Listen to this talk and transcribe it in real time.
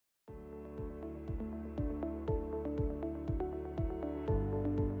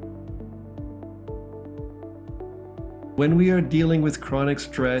when we are dealing with chronic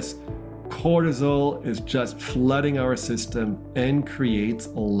stress, cortisol is just flooding our system and creates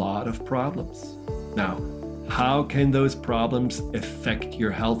a lot of problems. Now, how can those problems affect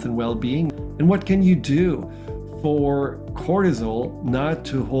your health and well-being? And what can you do for cortisol not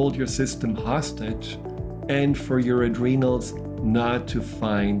to hold your system hostage and for your adrenals not to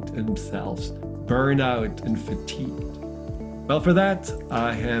find themselves burned out and fatigued? Well, for that,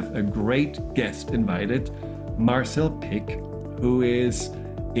 I have a great guest invited, Marcelle Pick, who is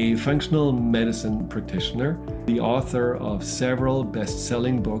a functional medicine practitioner, the author of several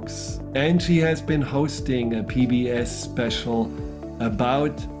best-selling books, and she has been hosting a PBS special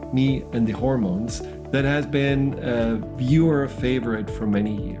about me and the hormones that has been a viewer favorite for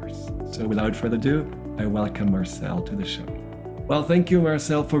many years. So without further ado, I welcome Marcelle to the show. Well, thank you,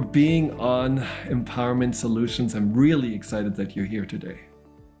 Marcelle, for being on Empowerment Solutions. I'm really excited that you're here today.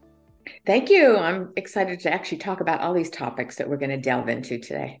 Thank you. I'm excited to actually talk about all these topics that we're going to delve into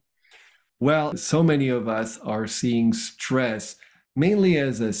today. Well, so many of us are seeing stress mainly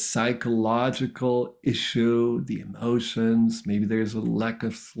as a psychological issue, the emotions, maybe there's a lack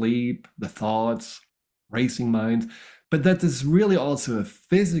of sleep, the thoughts, racing minds, but that is really also a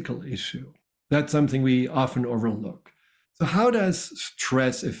physical issue. That's something we often overlook. So how does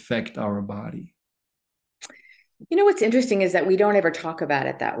stress affect our body? You know, what's interesting is that we don't ever talk about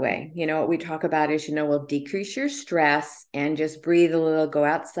it that way. You know, what we talk about is, we'll decrease your stress and just breathe a little, go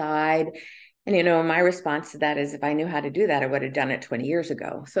outside. And, my response to that is if I knew how to do that, I would have done it 20 years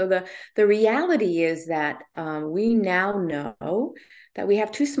ago. So the reality is that we now know that we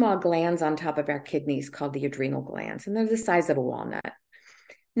have two small glands on top of our kidneys called the adrenal glands, and they're the size of a walnut.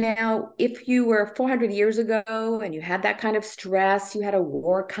 Now, if you were 400 years ago and you had that kind of stress, you had a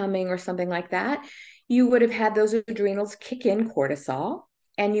war coming or something like that, you would have had those adrenals kick in cortisol,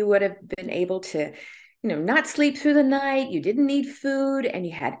 and you would have been able to, not sleep through the night. You didn't need food and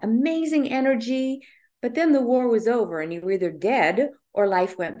you had amazing energy. But then the war was over and you were either dead or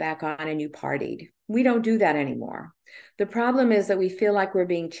life went back on and you partied. We don't do that anymore. The problem is that we feel like we're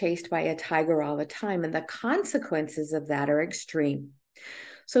being chased by a tiger all the time, and the consequences of that are extreme.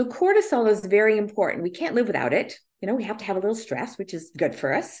 So cortisol is very important. We can't live without it. We have to have a little stress, which is good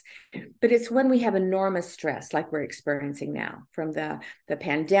for us. But it's when we have enormous stress, like we're experiencing now, from the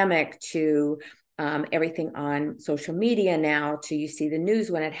pandemic to everything on social media now, to you see the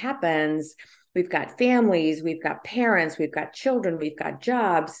news when it happens. We've got families, we've got parents, we've got children, we've got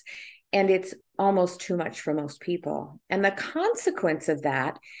jobs, and it's almost too much for most people. And the consequence of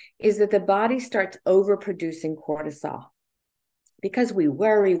that is that the body starts overproducing cortisol. Because we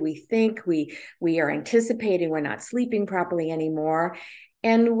worry, we think, we are anticipating, we're not sleeping properly anymore.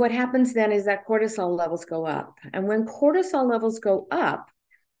 And what happens then is that cortisol levels go up. And when cortisol levels go up,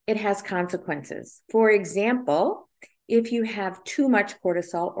 it has consequences. For example, if you have too much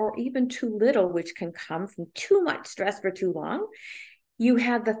cortisol or even too little, which can come from too much stress for too long, you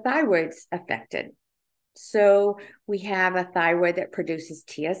have the thyroids affected. So we have a thyroid that produces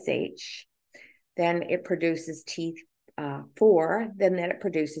TSH, then it produces T4, then it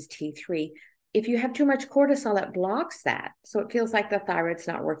produces T3. If you have too much cortisol, it blocks that. So it feels like the thyroid's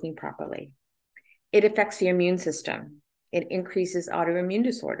not working properly. It affects the immune system. It increases autoimmune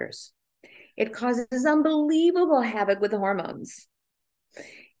disorders. It causes unbelievable havoc with the hormones.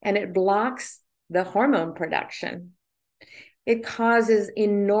 And it blocks the hormone production. It causes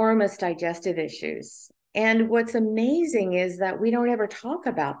enormous digestive issues. And what's amazing is that we don't ever talk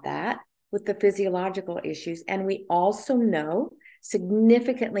about that with the physiological issues. And we also know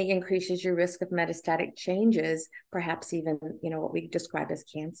significantly increases your risk of metastatic changes, perhaps even, what we describe as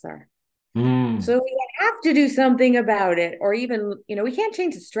cancer. So we have to do something about it, or even, we can't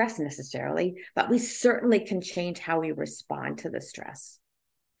change the stress necessarily, but we certainly can change how we respond to the stress.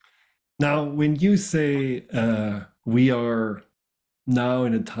 Now, when you say we are now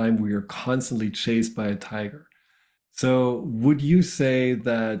in a time where you're constantly chased by a tiger, so would you say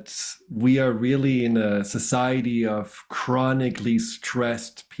that we are really in a society of chronically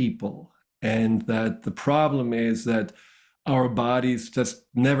stressed people, and that the problem is that our bodies just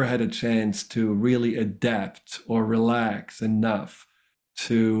never had a chance to really adapt or relax enough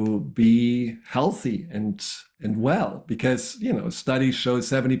to be healthy and well? Because studies show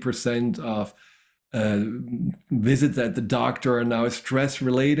 70% of visits at the doctor are now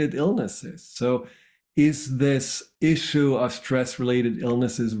stress-related illnesses. So is this issue of stress-related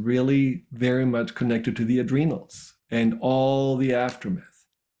illnesses really very much connected to the adrenals and all the aftermath?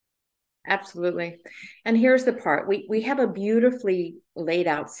 Absolutely. And here's the part. We have a beautifully laid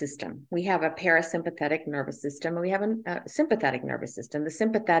out system. We have a parasympathetic nervous system and we have a sympathetic nervous system. The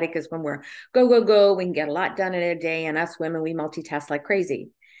sympathetic is when we're go, go, go. We can get a lot done in a day. And us women, we multitask like crazy.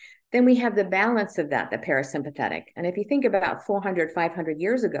 Then we have the balance of that, the parasympathetic. And if you think about 400, 500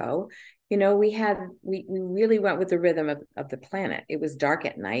 years ago, we really went with the rhythm of the planet. It was dark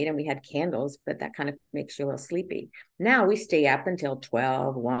at night and we had candles, but that kind of makes you a little sleepy. Now we stay up until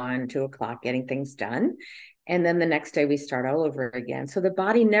 12, 1, 2 o'clock getting things done. And then the next day we start all over again. So the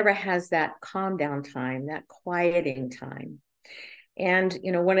body never has that calm down time, that quieting time. And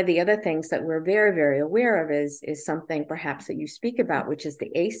one of the other things that we're very, very aware of is something perhaps that you speak about, which is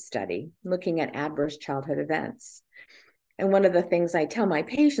the ACE study, looking at adverse childhood events. And one of the things I tell my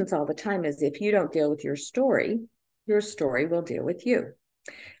patients all the time is if you don't deal with your story will deal with you.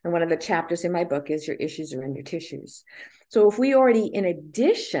 And one of the chapters in my book is your issues are in your tissues. So if we already, in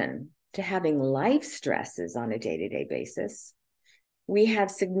addition to having life stresses on a day-to-day basis, we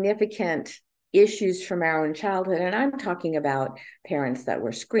have significant issues from our own childhood. And I'm talking about parents that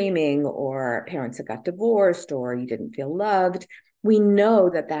were screaming or parents that got divorced or you didn't feel loved. We know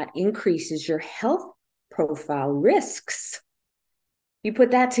that increases your health profile risks. You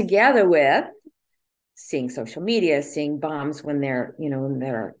put that together with seeing social media, seeing bombs when they're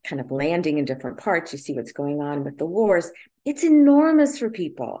kind of landing in different parts. You see what's going on with the wars. It's enormous for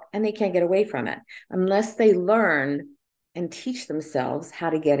people and they can't get away from it unless they learn and teach themselves how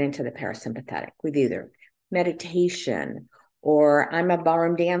to get into the parasympathetic with either meditation or I'm a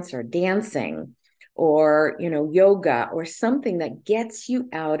ballroom dancer, dancing, or yoga or something that gets you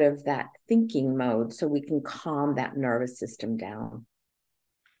out of that thinking mode so we can calm that nervous system down.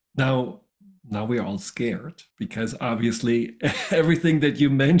 Now, now we're all scared because obviously everything that you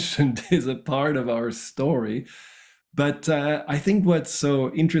mentioned is a part of our story. But I think what's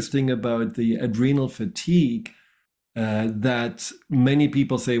so interesting about the adrenal fatigue that many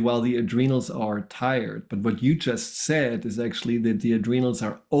people say, well, the adrenals are tired. But what you just said is actually that the adrenals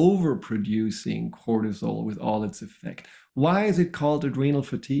are overproducing cortisol with all its effect. Why is it called adrenal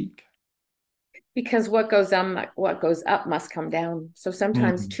fatigue? Because what goes up must come down. So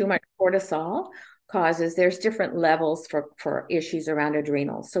sometimes Mhm. too much cortisol there's different levels for issues around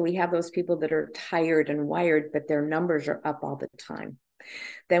adrenals. So we have those people that are tired and wired, but their numbers are up all the time.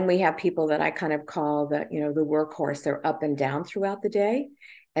 Then we have people that I kind of call the workhorse. They're up and down throughout the day.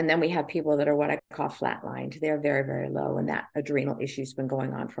 And then we have people that are what I call flatlined. They're very, very low. And that adrenal issue's been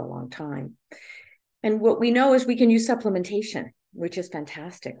going on for a long time. And what we know is we can use supplementation, which is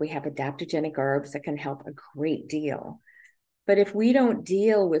fantastic. We have adaptogenic herbs that can help a great deal. But if we don't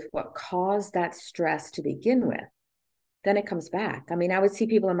deal with what caused that stress to begin with, then it comes back. I mean, I would see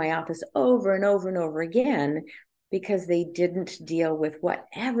people in my office over and over and over again because they didn't deal with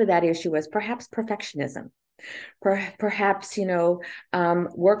whatever that issue was, perhaps perfectionism, perhaps,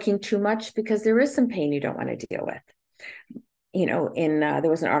 working too much because there is some pain you don't want to deal with.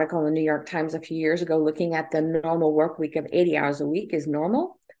 There was an article in the New York Times a few years ago looking at the normal work week of 80 hours a week is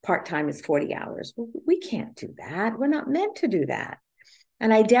normal. Part-time is 40 hours. We can't do that. We're not meant to do that.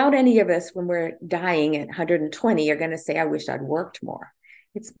 And I doubt any of us, when we're dying at 120, are going to say, I wish I'd worked more.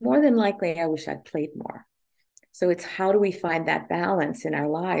 It's more than likely, I wish I'd played more. So it's how do we find that balance in our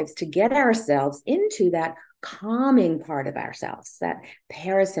lives to get ourselves into that calming part of ourselves, that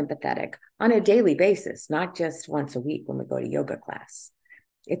parasympathetic on a daily basis, not just once a week when we go to yoga class.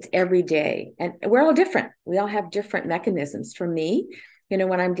 It's every day. And we're all different. We all have different mechanisms. For me,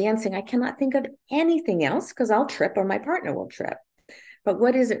 when I'm dancing, I cannot think of anything else because I'll trip or my partner will trip. But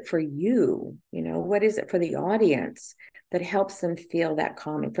what is it for you? What is it for the audience that helps them feel that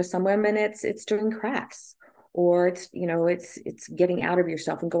calming? For some women, it's doing crafts, or it's getting out of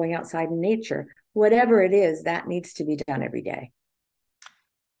yourself and going outside in nature. Whatever it is, that needs to be done every day.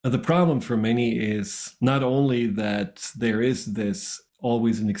 The problem for many is not only that there is this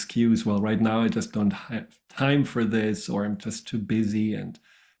always an excuse, well, right now I just don't have time for this, or I'm just too busy, and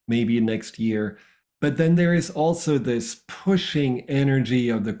maybe next year. But then there is also this pushing energy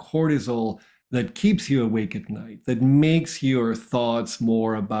of the cortisol that keeps you awake at night, that makes your thoughts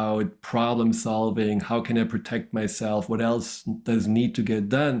more about problem solving. How can I protect myself? What else does need to get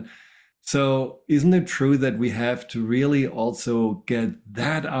done? So, isn't it true that we have to really also get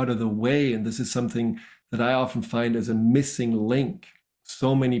that out of the way? And this is something that I often find as a missing link.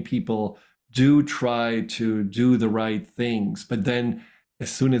 So many people do try to do the right things, but then as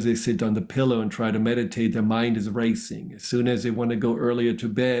soon as they sit on the pillow and try to meditate, their mind is racing. As soon as they want to go earlier to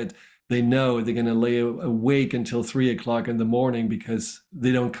bed, they know they're going to lay awake until 3 o'clock in the morning because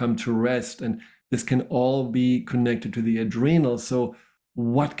they don't come to rest. And this can all be connected to the adrenal. So,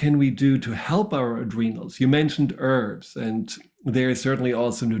 what can we do to help our adrenals? You mentioned herbs, and there are certainly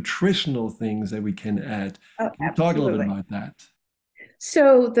also nutritional things that we can add. Oh, Can you talk a little bit absolutely. about that?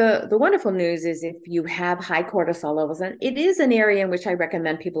 So the wonderful news is if you have high cortisol levels, and it is an area in which I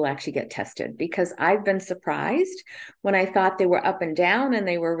recommend people actually get tested because I've been surprised when I thought they were up and down and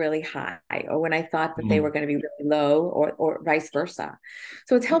they were really high, or when I thought that they were Mm. going to be really low, or vice versa.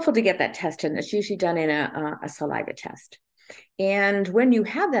 So it's helpful to get that tested, and it's usually done in a saliva test. And when you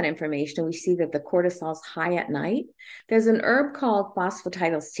have that information, we see that the cortisol is high at night. There's an herb called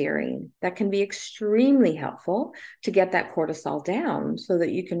phosphatidylserine that can be extremely helpful to get that cortisol down so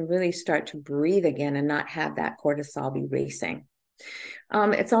that you can really start to breathe again and not have that cortisol be racing.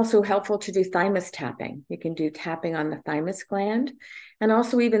 It's also helpful to do thymus tapping. You can do tapping on the thymus gland and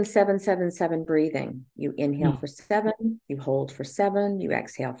also even 777 breathing. You inhale Mm. for 7, you hold for 7, you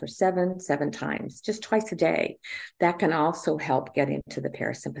exhale for 7, 7 times, just twice a day. That can also help get into the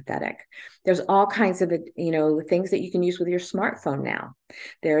parasympathetic. There's all kinds of, things that you can use with your smartphone now.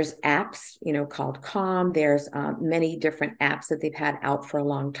 There's apps, called Calm. There's many different apps that they've had out for a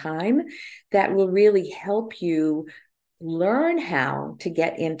long time that will really help you learn how to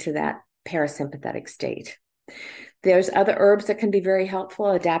get into that parasympathetic state. There's other herbs that can be very helpful: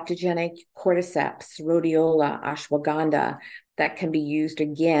 adaptogenic cordyceps, rhodiola, ashwagandha, that can be used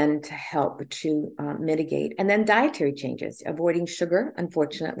again to help to mitigate. And then dietary changes, avoiding sugar,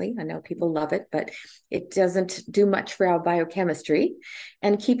 unfortunately. I know people love it, but it doesn't do much for our biochemistry.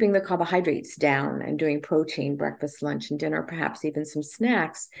 And keeping the carbohydrates down and doing protein, breakfast, lunch, and dinner, perhaps even some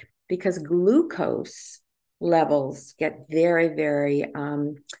snacks, because glucose levels get very, very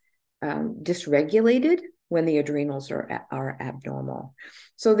dysregulated when the adrenals are abnormal.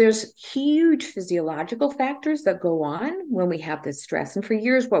 So there's huge physiological factors that go on when we have this stress. And for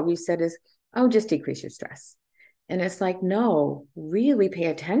years, what we said is, oh, just decrease your stress. And it's like, no, really pay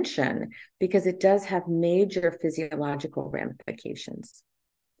attention because it does have major physiological ramifications.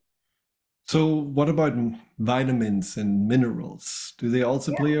 So, what about vitamins and minerals? Do they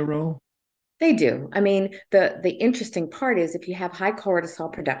also play a role? They do. I mean, the interesting part is if you have high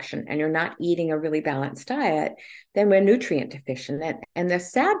cortisol production and you're not eating a really balanced diet, then we're nutrient deficient. And the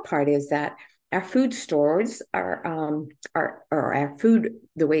sad part is that our food stores are or our food,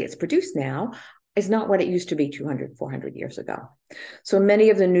 the way it's produced now, is not what it used to be 200, 400 years ago. So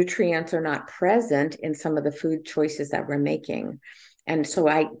many of the nutrients are not present in some of the food choices that we're making. And so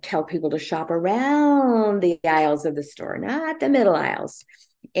I tell people to shop around the aisles of the store, not the middle aisles.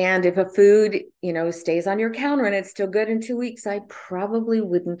 And if a food, stays on your counter and it's still good in 2 weeks, I probably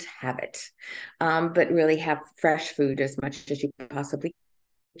wouldn't have it. But really have fresh food as much as you possibly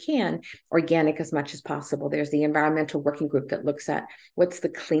can, organic as much as possible. There's the environmental working group that looks at what's the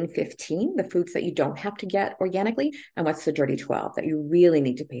clean 15, the foods that you don't have to get organically, and what's the dirty 12 that you really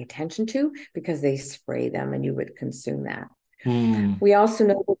need to pay attention to because they spray them and you would consume that. Hmm. We also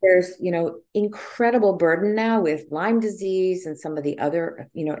know that there's, incredible burden now with Lyme disease and some of the other,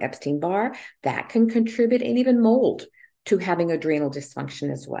 Epstein-Barr that can contribute, and even mold, to having adrenal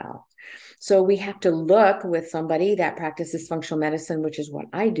dysfunction as well. So we have to look with somebody that practices functional medicine, which is what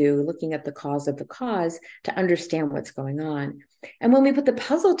I do, looking at the cause of the cause to understand what's going on. And when we put the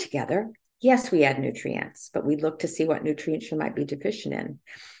puzzle together, yes, we add nutrients, but we look to see what nutrients you might be deficient in,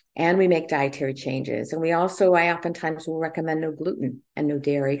 and we make dietary changes. And I oftentimes will recommend no gluten and no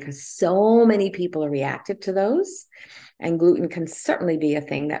dairy because so many people are reactive to those. And gluten can certainly be a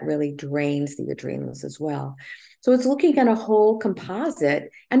thing that really drains the adrenals as well. So it's looking at a whole composite,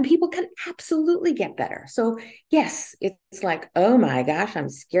 and people can absolutely get better. So, yes, it's like, oh my gosh, I'm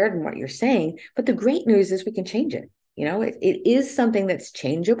scared in what you're saying. But the great news is we can change it. It is something that's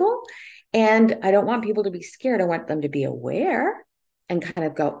changeable. And I don't want people to be scared. I want them to be aware and kind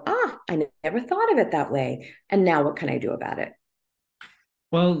of go, I never thought of it that way. And now what can I do about it?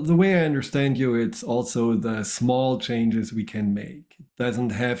 Well, the way I understand you, it's also the small changes we can make. It doesn't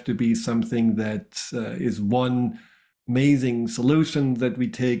have to be something that is one amazing solution that we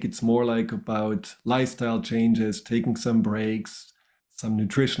take. It's more like about lifestyle changes, taking some breaks, some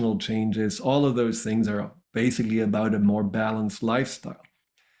nutritional changes. All of those things are basically about a more balanced lifestyle.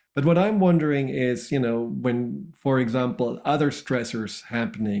 But what I'm wondering is, when, for example, other stressors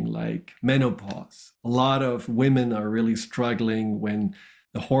happening like menopause, a lot of women are really struggling when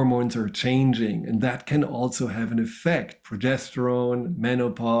the hormones are changing, and that can also have an effect. Progesterone,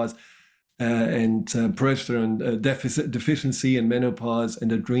 menopause, and progesterone deficiency and menopause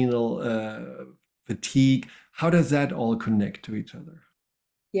and adrenal fatigue. How does that all connect to each other?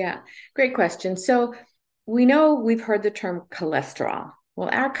 Yeah, great question. So we know we've heard the term cholesterol. Well,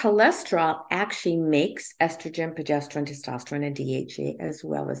 our cholesterol actually makes estrogen, progesterone, testosterone, and DHA, as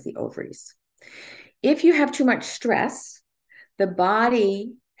well as the ovaries. If you have too much stress, the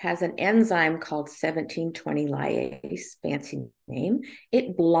body has an enzyme called 1720 lyase, fancy name.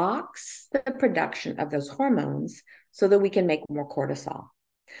 It blocks the production of those hormones so that we can make more cortisol.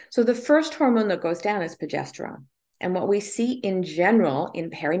 So the first hormone that goes down is progesterone. And what we see in general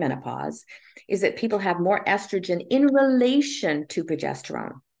in perimenopause is that people have more estrogen in relation to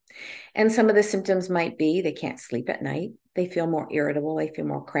progesterone. And some of the symptoms might be they can't sleep at night, they feel more irritable, they feel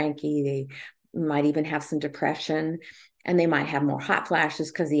more cranky, they might even have some depression, and they might have more hot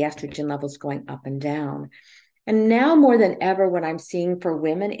flashes because the estrogen level is going up and down. And now more than ever, what I'm seeing for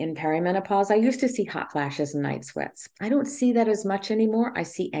women in perimenopause, I used to see hot flashes and night sweats. I don't see that as much anymore. I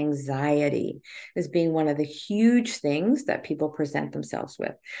see anxiety as being one of the huge things that people present themselves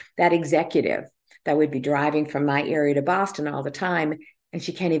with. That executive that would be driving from my area to Boston all the time, and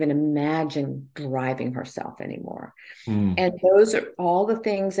she can't even imagine driving herself anymore. Mm. And those are all the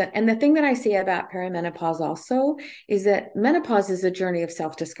things and the thing that I see about perimenopause also is that menopause is a journey of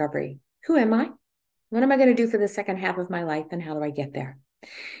self-discovery. Who am I? What am I going to do for the second half of my life, and how do I get there?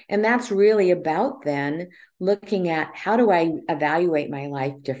 And that's really about then looking at how do I evaluate my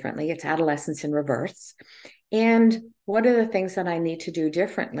life differently? It's adolescence in reverse. And what are the things that I need to do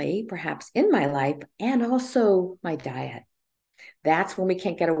differently, perhaps in my life, and also my diet? That's when we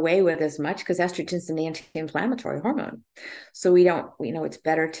can't get away with as much because estrogen is an anti-inflammatory hormone. So we don't, it's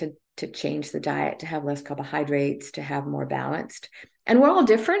better to change the diet, to have less carbohydrates, to have more balanced. And we're all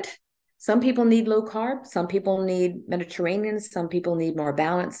different. Some people need low carb, some people need Mediterranean, some people need more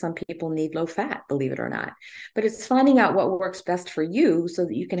balance, some people need low fat, believe it or not. But it's finding out what works best for you so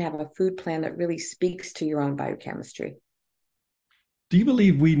that you can have a food plan that really speaks to your own biochemistry. Do you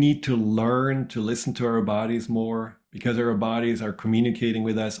believe we need to learn to listen to our bodies more because our bodies are communicating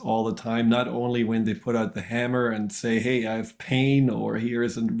with us all the time, not only when they put out the hammer and say, hey, I have pain or here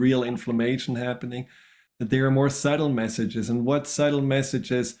is a real inflammation happening, that there are more subtle messages? And what subtle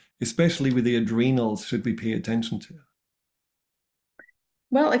messages, especially with the adrenals, should we pay attention to?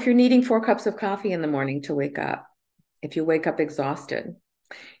 Well, if you're needing 4 cups of coffee in the morning to wake up, if you wake up exhausted,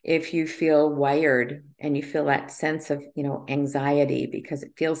 if you feel wired and you feel that sense of, anxiety because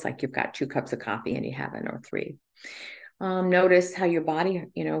it feels like you've got 2 cups of coffee and you haven't, or three. Notice how your body,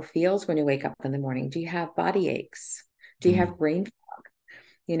 feels when you wake up in the morning. Do you have body aches? Do you Mm. have brain fog?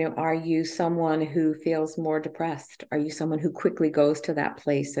 Are you someone who feels more depressed? Are you someone who quickly goes to that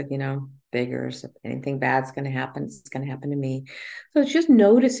place of, figures, if anything bad's going to happen, it's going to happen to me. So it's just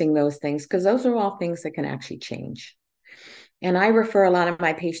noticing those things because those are all things that can actually change. And I refer a lot of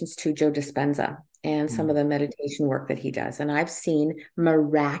my patients to Joe Dispenza and some of Mm. the meditation work that he does. And I've seen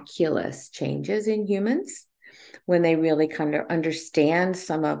miraculous changes in humans when they really kind of understand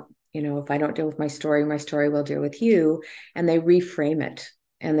some of, if I don't deal with my story will deal with you. And they reframe it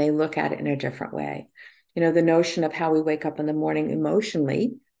and they look at it in a different way. The notion of how we wake up in the morning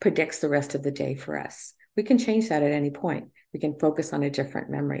emotionally predicts the rest of the day for us. We can change that at any point. We can focus on a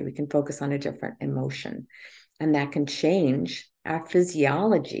different memory. We can focus on a different emotion. And that can change our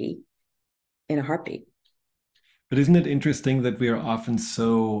physiology in a heartbeat. But isn't it interesting that we are often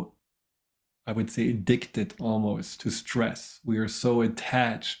so, I would say, addicted almost to stress? We are so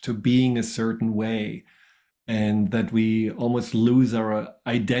attached to being a certain way, and that we almost lose our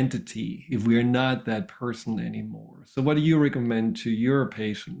identity if we are not that person anymore. So, what do you recommend to your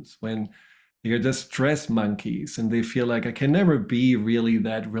patients when they're just stress monkeys and they feel like I can never be really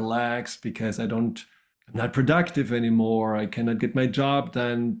that relaxed because I'm not productive anymore. I cannot get my job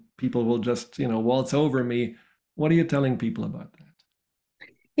done. People will just, waltz over me. What are you telling people about that?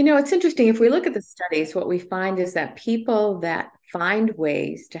 It's interesting. If we look at the studies, what we find is that people that find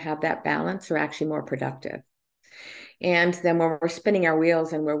ways to have that balance are actually more productive. And then when we're spinning our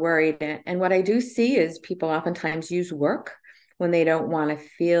wheels and we're worried, and what I do see is people oftentimes use work when they don't want to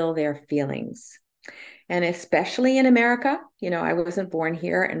feel their feelings. And especially in America, I wasn't born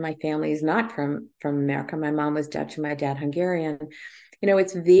here and my family is not from America. My mom was Dutch and my dad Hungarian.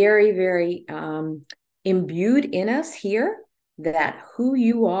 It's very, very imbued in us here that who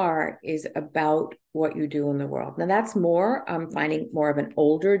you are is about what you do in the world. Now that's more, I'm finding more of an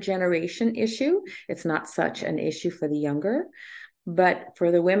older generation issue. It's not such an issue for the younger, but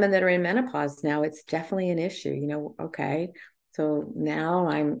for the women that are in menopause now, it's definitely an issue. Okay, so now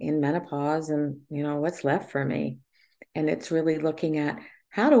I'm in menopause and, what's left for me? And it's really looking at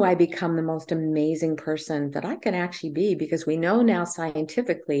how do I become the most amazing person that I can actually be? Because we know now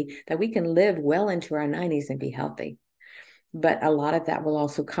scientifically that we can live well into our 90s and be healthy. But a lot of that will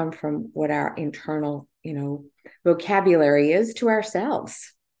also come from what our internal vocabulary is to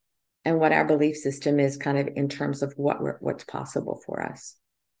ourselves and what our belief system is kind of in terms of what's possible for us.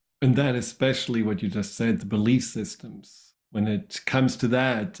 And that especially what you just said, the belief systems. When it comes to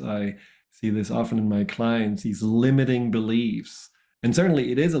that, I see this often in my clients, these limiting beliefs. And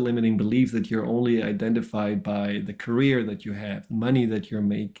certainly it is a limiting belief that you're only identified by the career that you have, the money that you're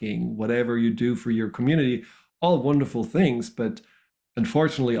making, whatever you do for your community, all wonderful things. But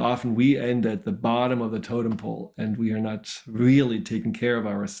unfortunately, often we end at the bottom of the totem pole and we are not really taking care of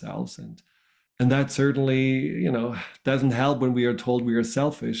ourselves. And that certainly, doesn't help when we are told we are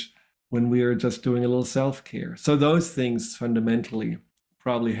selfish, when we are just doing a little self-care. So those things fundamentally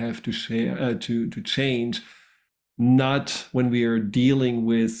probably have to share to change, not when we are dealing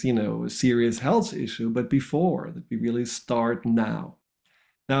with, a serious health issue, but before that we really start now.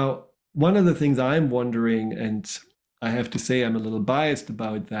 Now, one of the things I'm wondering, and I have to say I'm a little biased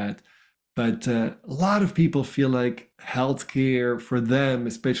about that, but a lot of people feel like healthcare for them,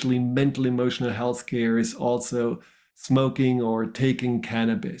 especially mental emotional healthcare, is also smoking or taking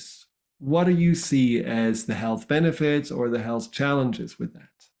cannabis. What do you see as the health benefits or the health challenges with that?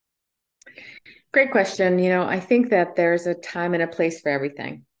 Great question. I think that there's a time and a place for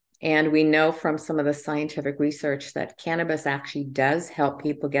everything. And we know from some of the scientific research that cannabis actually does help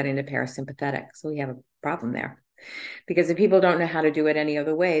people get into parasympathetic. So we have a problem there. Because if people don't know how to do it any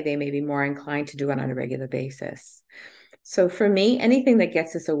other way, they may be more inclined to do it on a regular basis. So for me, anything that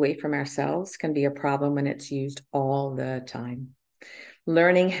gets us away from ourselves can be a problem when it's used all the time.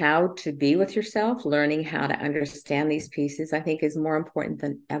 Learning how to be with yourself, learning how to understand these pieces, I think is more important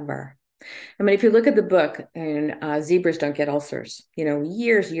than ever. I mean, if you look at the book, and Zebras Don't Get Ulcers,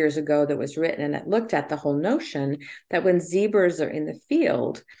 years ago that was written, and it looked at the whole notion that when zebras are in the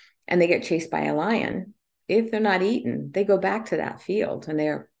field and they get chased by a lion, if they're not eaten, they go back to that field and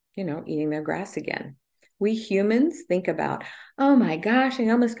they're, eating their grass again. We humans think about, oh my gosh, I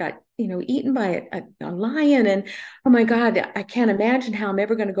almost got, eaten by a lion. And oh my God, I can't imagine how I'm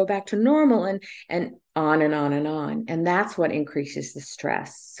ever going to go back to normal, and on and on and on. And that's what increases the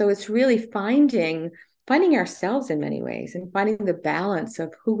stress. So it's really finding ourselves in many ways and finding the balance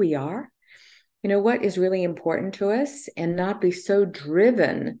of who we are, what is really important to us, and not be so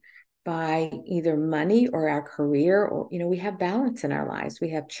driven by either money or our career, or we have balance in our lives.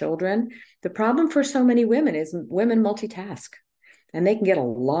 We have children. The problem for so many women is women multitask, and they can get a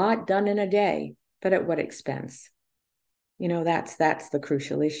lot done in a day, but at what expense? That's the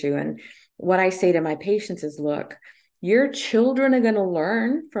crucial issue. And what I say to my patients is, look, your children are going to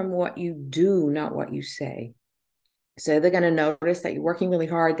learn from what you do, not what you say. So they're going to notice that you're working really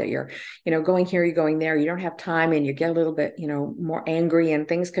hard, that you're, going here, you're going there, you don't have time, and you get a little bit, more angry and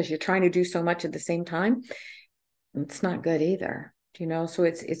things because you're trying to do so much at the same time. It's not good either, so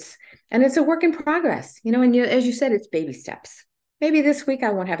and it's a work in progress, and as you said, it's baby steps. Maybe this week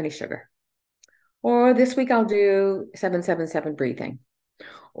I won't have any sugar, or this week I'll do 7-7-7 breathing,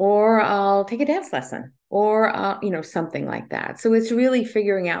 or I'll take a dance lesson, or something like that. So it's really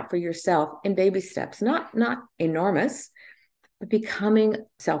figuring out for yourself in baby steps, not enormous, but becoming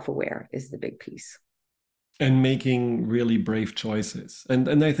self-aware is the big piece. And making really brave choices.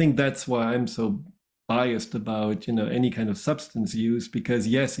 And I think that's why I'm so biased about, any kind of substance use, because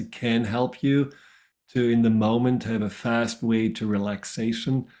yes, it can help you to in the moment have a fast way to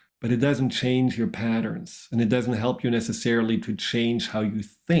relaxation, but it doesn't change your patterns, and it doesn't help you necessarily to change how you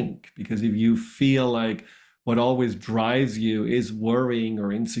think. Because if you feel like what always drives you is worrying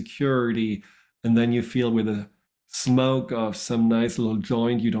or insecurity, and then you feel with a smoke of some nice little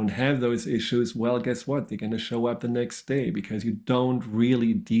joint you don't have those issues, well, guess what? They're going to show up the next day because you don't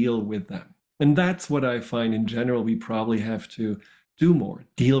really deal with them. And that's what I find in general we probably have to do more,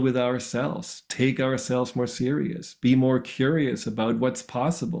 deal with ourselves, take ourselves more serious, be more curious about what's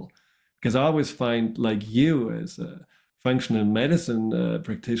possible. Because I always find, like you as a functional medicine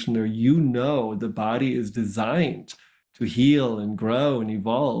practitioner, the body is designed to heal and grow and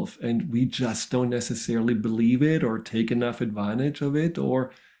evolve, and we just don't necessarily believe it or take enough advantage of it,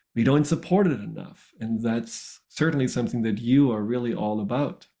 or we don't support it enough. And that's certainly something that you are really all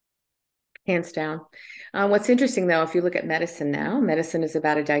about. Hands down. What's interesting, though, if you look at medicine now, medicine is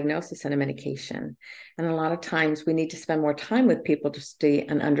about a diagnosis and a medication. And a lot of times we need to spend more time with people to see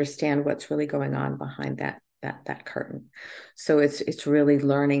and understand what's really going on behind that curtain. So it's really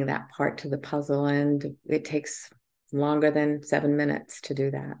learning that part to the puzzle, and it takes longer than 7 minutes to do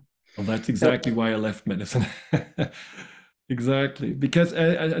that. Well, that's exactly why I left medicine. Exactly. Because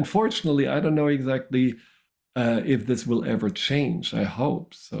unfortunately, I don't know exactly if this will ever change. I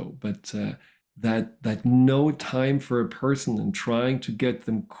hope so. But that no time for a person and trying to get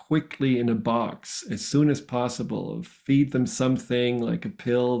them quickly in a box as soon as possible, feed them something like a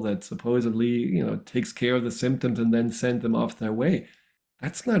pill that supposedly, takes care of the symptoms and then send them off their way.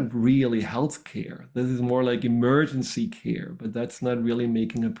 That's not really health care. This is more like emergency care, but that's not really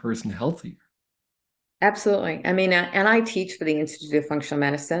making a person healthier. Absolutely. I mean, and I teach for the Institute of Functional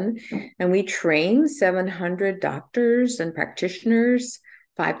Medicine, and we train 700 doctors and practitioners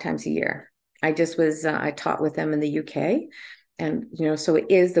 5 times a year. I taught with them in the UK. And, so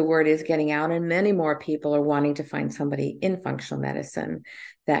the word is getting out, and many more people are wanting to find somebody in functional medicine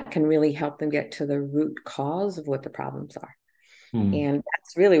that can really help them get to the root cause of what the problems are. Hmm. And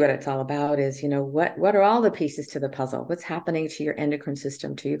that's really what it's all about is, what are all the pieces to the puzzle? What's happening to your endocrine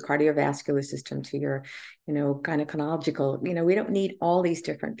system, to your cardiovascular system, to your, gynecological, we don't need all these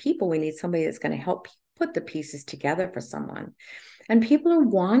different people. We need somebody that's going to help put the pieces together for someone. And people are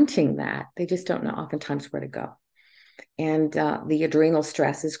wanting that. They just don't know oftentimes where to go. And the adrenal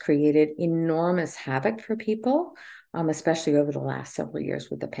stress has created enormous havoc for people, especially over the last several years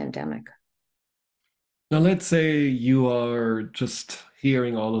with the pandemic. Now, let's say you are just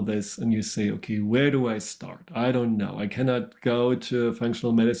hearing all of this and you say, okay, where do I start? I don't know. I cannot go to a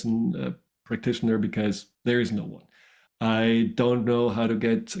functional medicine practitioner because there is no one. I don't know how to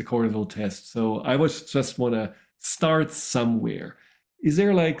get a cortisol test. So I was just want to start somewhere. Is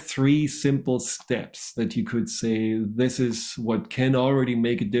there like three simple steps that you could say, this is what can already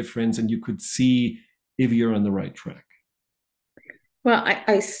make a difference and you could see if you're on the right track? Well,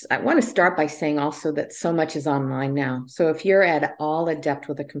 I want to start by saying also that so much is online now. So if you're at all adept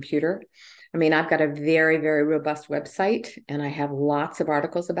with a computer, I mean, I've got a very, very robust website and I have lots of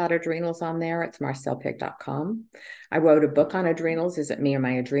articles about adrenals on there. It's marcelpig.com. I wrote a book on adrenals. Is it me or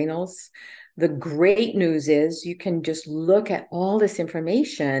my adrenals? The great news is you can just look at all this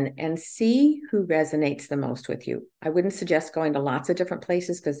information and see who resonates the most with you. I wouldn't suggest going to lots of different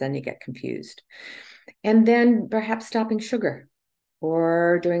places because then you get confused. And then perhaps stopping sugar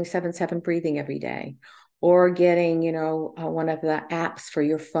or doing 7-7 breathing every day, or getting, one of the apps for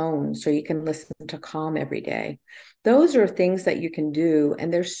your phone so you can listen to Calm every day. Those are things that you can do.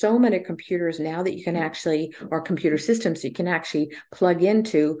 And there's so many computers now that you can actually, or computer systems that you can actually plug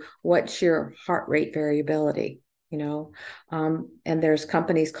into what's your heart rate variability, and there's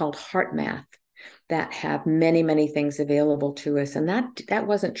companies called HeartMath that have many, many things available to us. And that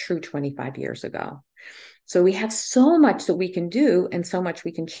wasn't true 25 years ago. So we have so much that we can do and so much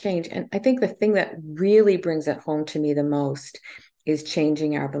we can change. And I think the thing that really brings it home to me the most is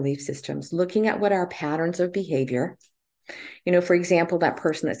changing our belief systems, looking at what our patterns of behavior. For example, that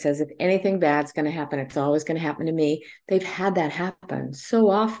person that says, if anything bad's going to happen, it's always going to happen to me. They've had that happen so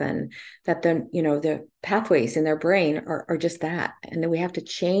often that the pathways in their brain are just that. And then we have to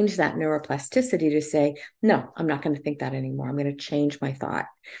change that neuroplasticity to say, no, I'm not going to think that anymore. I'm going to change my thought.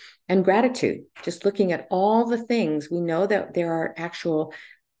 And gratitude, just looking at all the things, we know that there are actual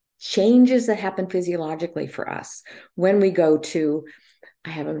changes that happen physiologically for us when we go to,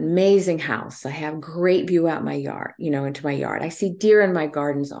 I have an amazing house. I have great view out my yard, into my yard. I see deer in my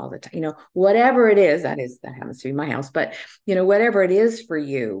gardens all the time, whatever it is, that happens to be my house, but whatever it is for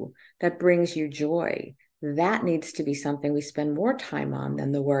you that brings you joy, that needs to be something we spend more time on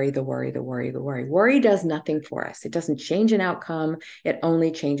than the worry, the worry, the worry, the worry. Worry does nothing for us. It doesn't change an outcome. It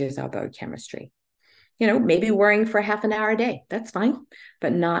only changes our biochemistry. Maybe worrying for half an hour a day. That's fine,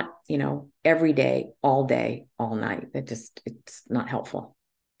 but not, every day, all night. It's not helpful.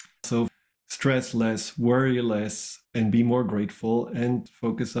 So stress less, worry less, and be more grateful and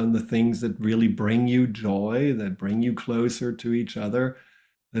focus on the things that really bring you joy, that bring you closer to each other,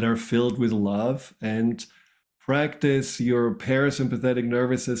 that are filled with love, and practice your parasympathetic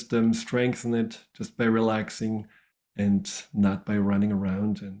nervous system, strengthen it just by relaxing and not by running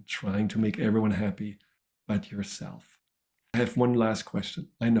around and trying to make everyone happy but yourself. I have one last question.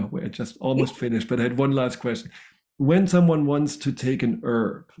 I know we're just almost finished, but I had one last question. When someone wants to take an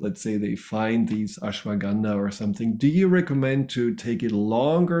herb, let's say they find these ashwagandha or something, do you recommend to take it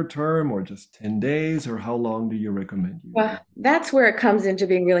longer term or just 10 days, or how long do you recommend Well, usually? that's where it comes into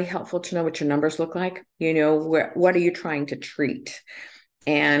being really helpful to know what your numbers look like. What are you trying to treat?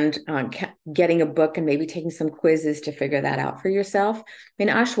 And getting a book and maybe taking some quizzes to figure that out for yourself. I mean,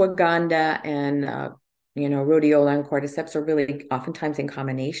 ashwagandha and rhodiola and cordyceps are really oftentimes in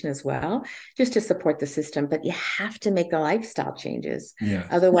combination as well, just to support the system. But you have to make the lifestyle changes. Yes,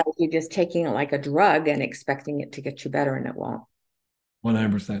 Otherwise, you're just taking it like a drug and expecting it to get you better, and it won't.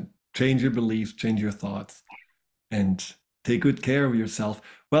 100%. Change your beliefs, change your thoughts, and Take good care of yourself.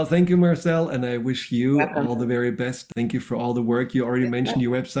 Well, thank you, Marcel, and I wish you all the Welcome. very best. Thank you for all the work. You already mentioned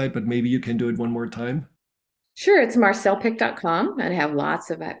your website, but maybe you can do it one more time. Sure, it's marcelpick.com and I have lots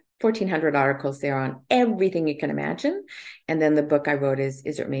of 1,400 articles there on everything you can imagine. And then the book I wrote is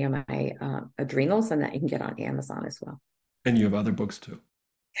It Me and My Adrenals, and that you can get on Amazon as well. And you have other books too.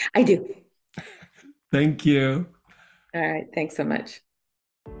 I do. Thank you. All right. Thanks so much.